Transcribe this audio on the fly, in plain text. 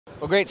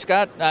Well, great,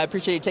 Scott. I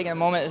appreciate you taking a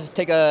moment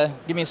to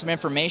give me some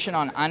information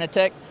on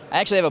Innotech. I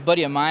actually have a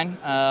buddy of mine.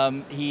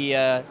 He,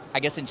 I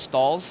guess,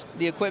 installs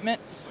the equipment,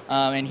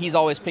 and he's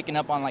always picking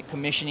up on like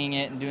commissioning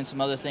it and doing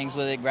some other things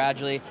with it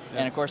gradually.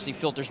 Yeah. And of course, he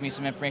filters me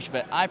some information.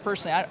 But I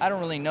personally, I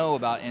don't really know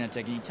about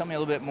Innotech. Can you tell me a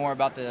little bit more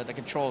about the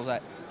controls? Are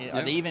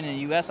they even in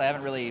the U.S.? I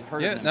haven't really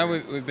heard of them. No,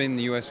 we've been in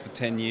the U.S. for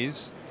 10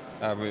 years.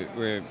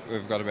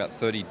 We've got about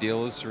 30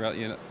 dealers throughout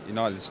the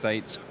United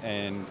States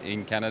and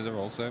in Canada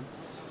also,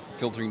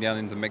 filtering down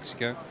into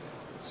Mexico.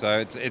 So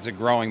it's a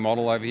growing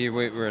model over here.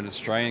 We're an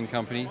Australian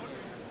company,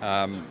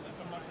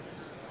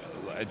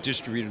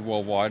 distributed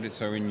worldwide,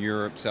 so in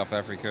Europe, South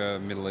Africa,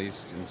 Middle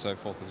East, and so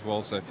forth as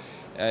well. So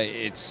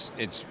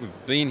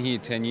we've been here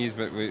 10 years,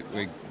 but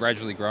we're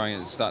gradually growing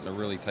and it's starting to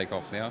really take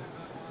off now.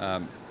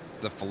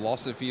 The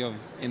philosophy of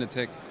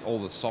Innotech, all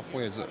the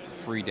software is a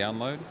free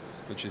download,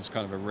 which is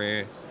kind of a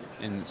rare.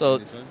 So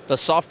the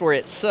software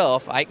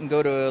itself, I can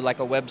go to like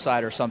a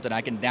website or something,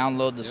 I can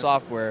download the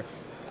software.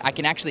 I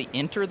can actually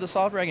enter the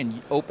software, I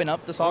can open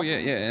up the software? Oh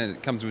yeah, and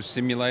it comes with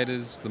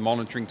simulators, the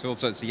monitoring tool,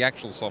 so it's the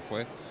actual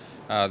software.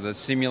 The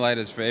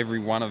simulators for every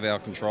one of our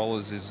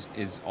controllers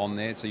is on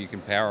there, so you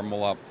can power them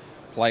all up,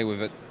 play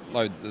with it,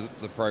 load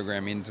the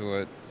program into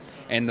it.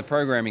 And the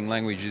programming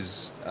language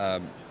is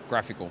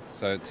graphical,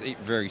 so it's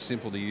very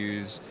simple to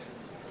use.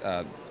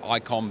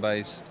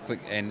 Icon-based,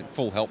 and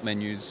full help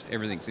menus,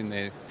 everything's in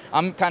there.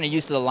 I'm kind of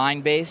used to the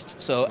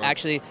line-based, so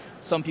actually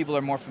some people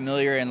are more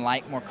familiar and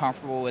more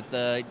comfortable with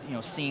the,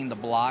 seeing the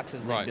blocks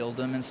as they build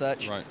them and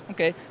such. Right.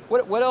 Okay.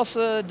 What else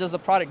does the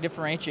product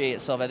differentiate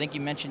itself? I think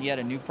you mentioned you had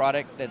a new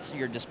product that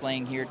you're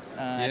displaying here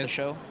at the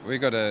show. We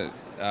got a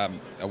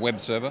web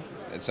server,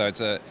 so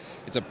it's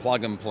a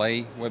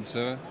plug-and-play web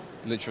server.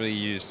 Literally,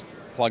 you just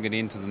plug it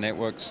into the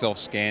network,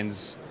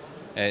 self-scans.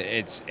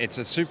 It's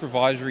a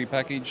supervisory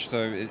package,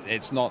 so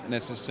it's not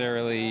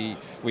necessarily,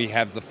 we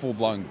have the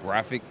full-blown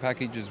graphic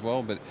package as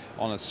well, but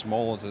on a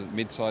smaller to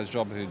mid-sized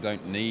job who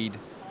don't need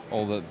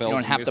all the bells and whistles. You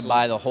don't have to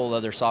buy the whole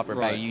other software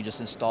package, you just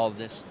install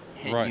this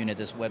unit,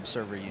 this web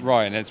server unit.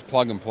 Right, and it's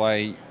plug and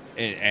play,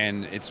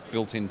 and it's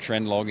built-in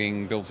trend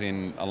logging,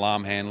 built-in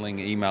alarm handling,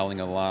 emailing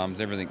alarms,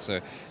 everything.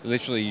 So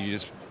literally you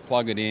just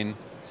plug it in,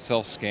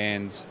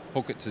 self-scans,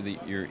 hook it to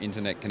your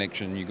internet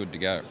connection, you're good to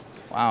go.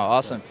 Wow,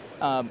 awesome.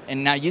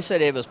 And now you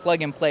said it was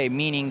plug and play,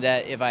 meaning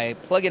that if I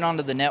plug it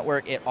onto the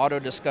network, it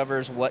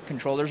auto-discovers what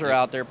controllers are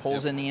out there,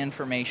 pulls in the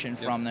information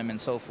from them, and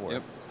so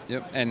forth.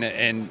 Yep.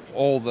 And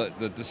all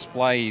the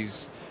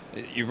displays,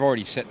 you've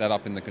already set that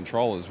up in the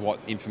controllers, what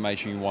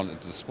information you want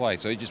it to display.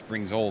 So it just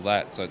brings all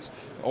that, so it's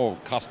all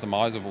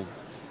customizable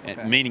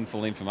and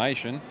meaningful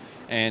information.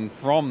 And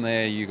from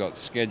there, you got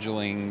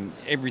scheduling,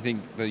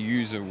 everything the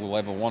user will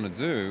ever want to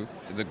do.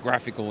 The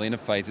graphical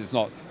interface, it's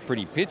not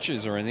pretty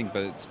pictures or anything,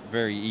 but it's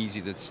very easy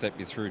to step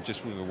you through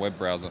just with a web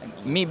browser.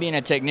 Me being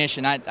a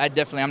technician,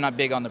 I'm not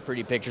big on the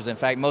pretty pictures. In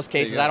fact, most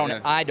cases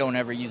I don't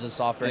ever use the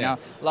software. Now,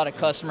 a lot of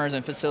customers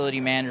and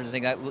facility managers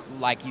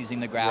like using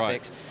the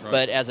graphics. Right.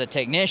 But as a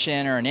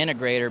technician or an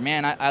integrator,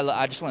 man,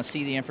 I just want to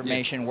see the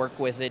information, work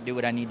with it, do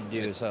what I need to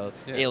do. So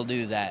it'll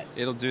do that.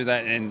 It'll do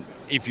that, and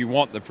if you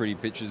want the pretty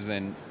pictures,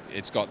 then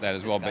it's got that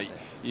as well, but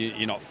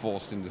you're not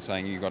forced into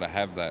saying you've got to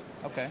have that.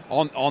 Okay.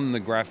 On the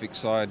graphic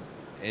side,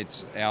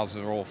 ours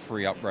are all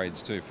free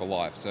upgrades too for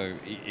life. So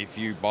if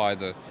you buy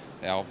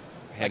our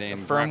head end,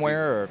 the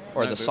firmware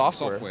or the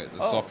software?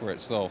 The software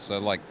itself. So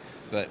like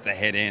the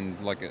head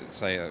end, like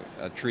say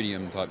a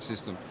Tritium type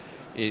system,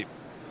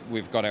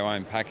 we've got our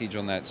own package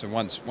on that. So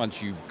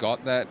once you've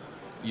got that,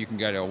 you can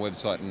go to our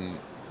website, and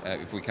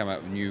if we come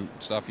out with new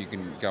stuff, you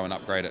can go and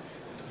upgrade it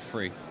for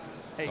free.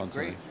 Hey,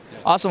 great.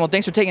 Awesome. Well,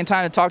 thanks for taking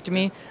time to talk to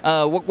me.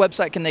 What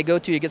website can they go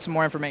to get some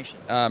more information?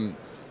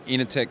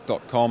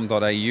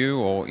 Innotech.com.au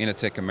or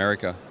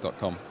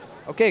innotechamerica.com.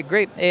 Okay,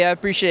 great. Hey, I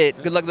appreciate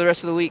it. Good luck the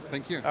rest of the week.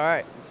 Thank you. All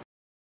right.